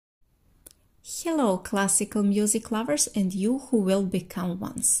Hello, classical music lovers and you who will become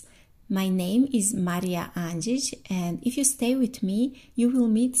ones. My name is Maria Andjic, and if you stay with me, you will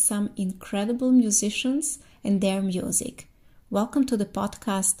meet some incredible musicians and their music. Welcome to the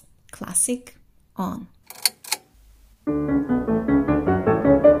podcast Classic On.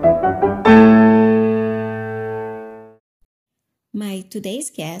 My today's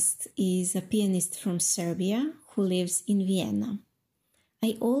guest is a pianist from Serbia who lives in Vienna.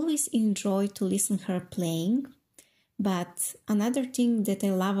 I always enjoy to listen her playing, but another thing that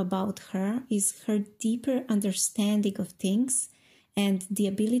I love about her is her deeper understanding of things and the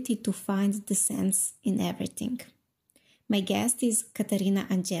ability to find the sense in everything. My guest is Katarina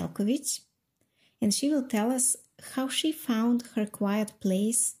Anđelković, and she will tell us how she found her quiet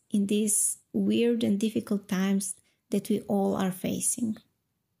place in these weird and difficult times that we all are facing.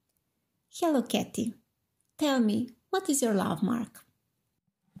 Hello, Katy. Tell me, what is your love mark?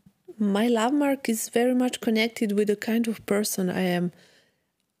 My love mark is very much connected with the kind of person I am.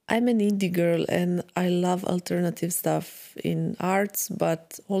 I'm an indie girl and I love alternative stuff in arts,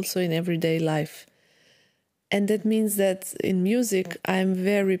 but also in everyday life. And that means that in music, I'm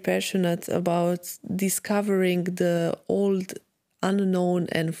very passionate about discovering the old, unknown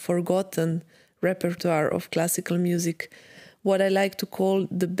and forgotten repertoire of classical music, what I like to call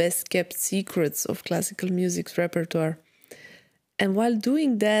the best kept secrets of classical music's repertoire. And while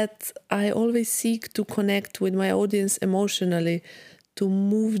doing that, I always seek to connect with my audience emotionally, to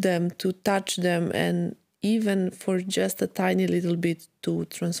move them, to touch them, and even for just a tiny little bit to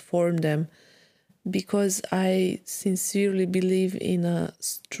transform them. Because I sincerely believe in a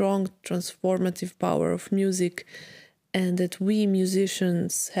strong transformative power of music and that we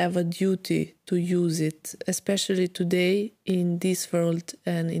musicians have a duty to use it, especially today in this world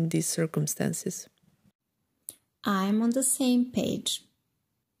and in these circumstances. I'm on the same page.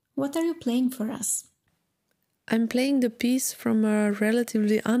 What are you playing for us? I'm playing the piece from a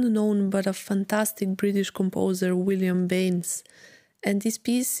relatively unknown but a fantastic British composer, William Baines. And this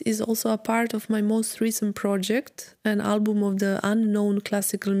piece is also a part of my most recent project, an album of the unknown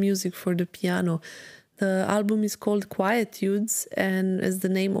classical music for the piano. The album is called Quietudes, and as the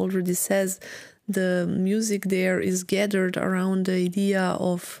name already says, the music there is gathered around the idea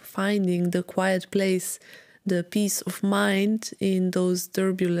of finding the quiet place, the peace of mind in those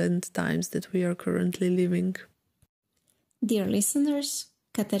turbulent times that we are currently living. Dear listeners,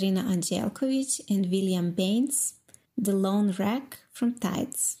 Katarina Anđelković and William Baines, The Lone Wreck from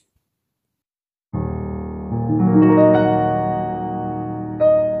Tides.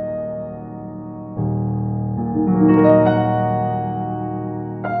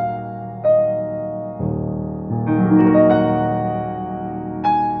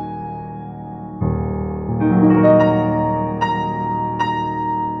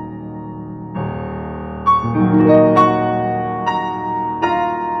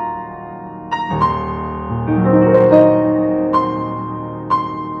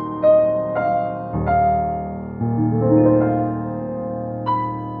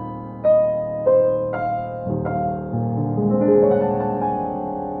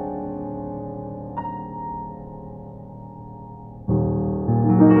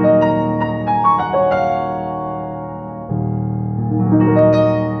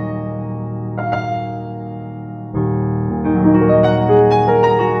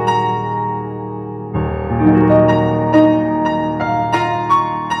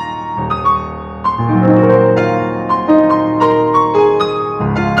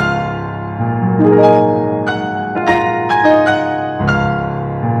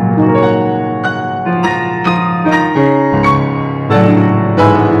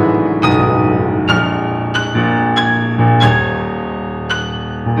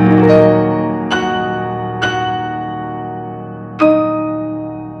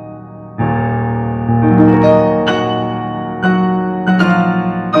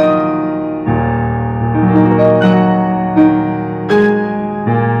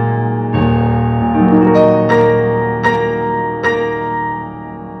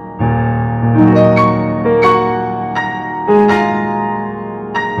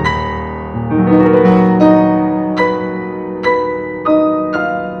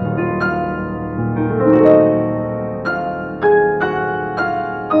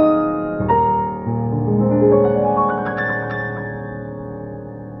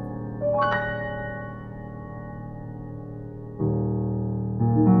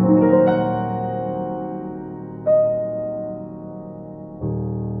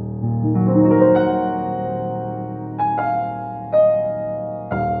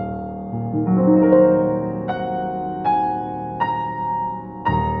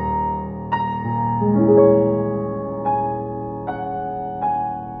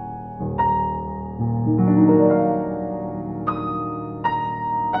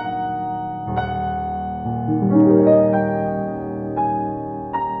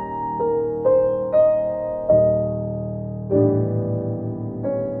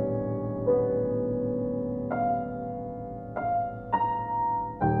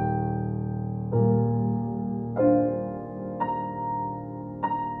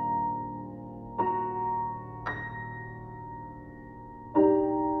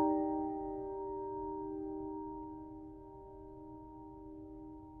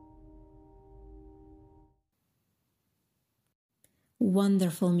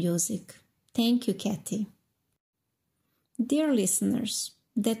 wonderful music. Thank you, Kathy. Dear listeners,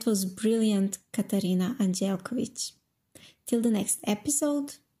 that was brilliant Katarina Anđelković. Till the next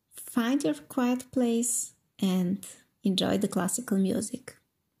episode, find your quiet place and enjoy the classical music.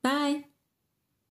 Bye!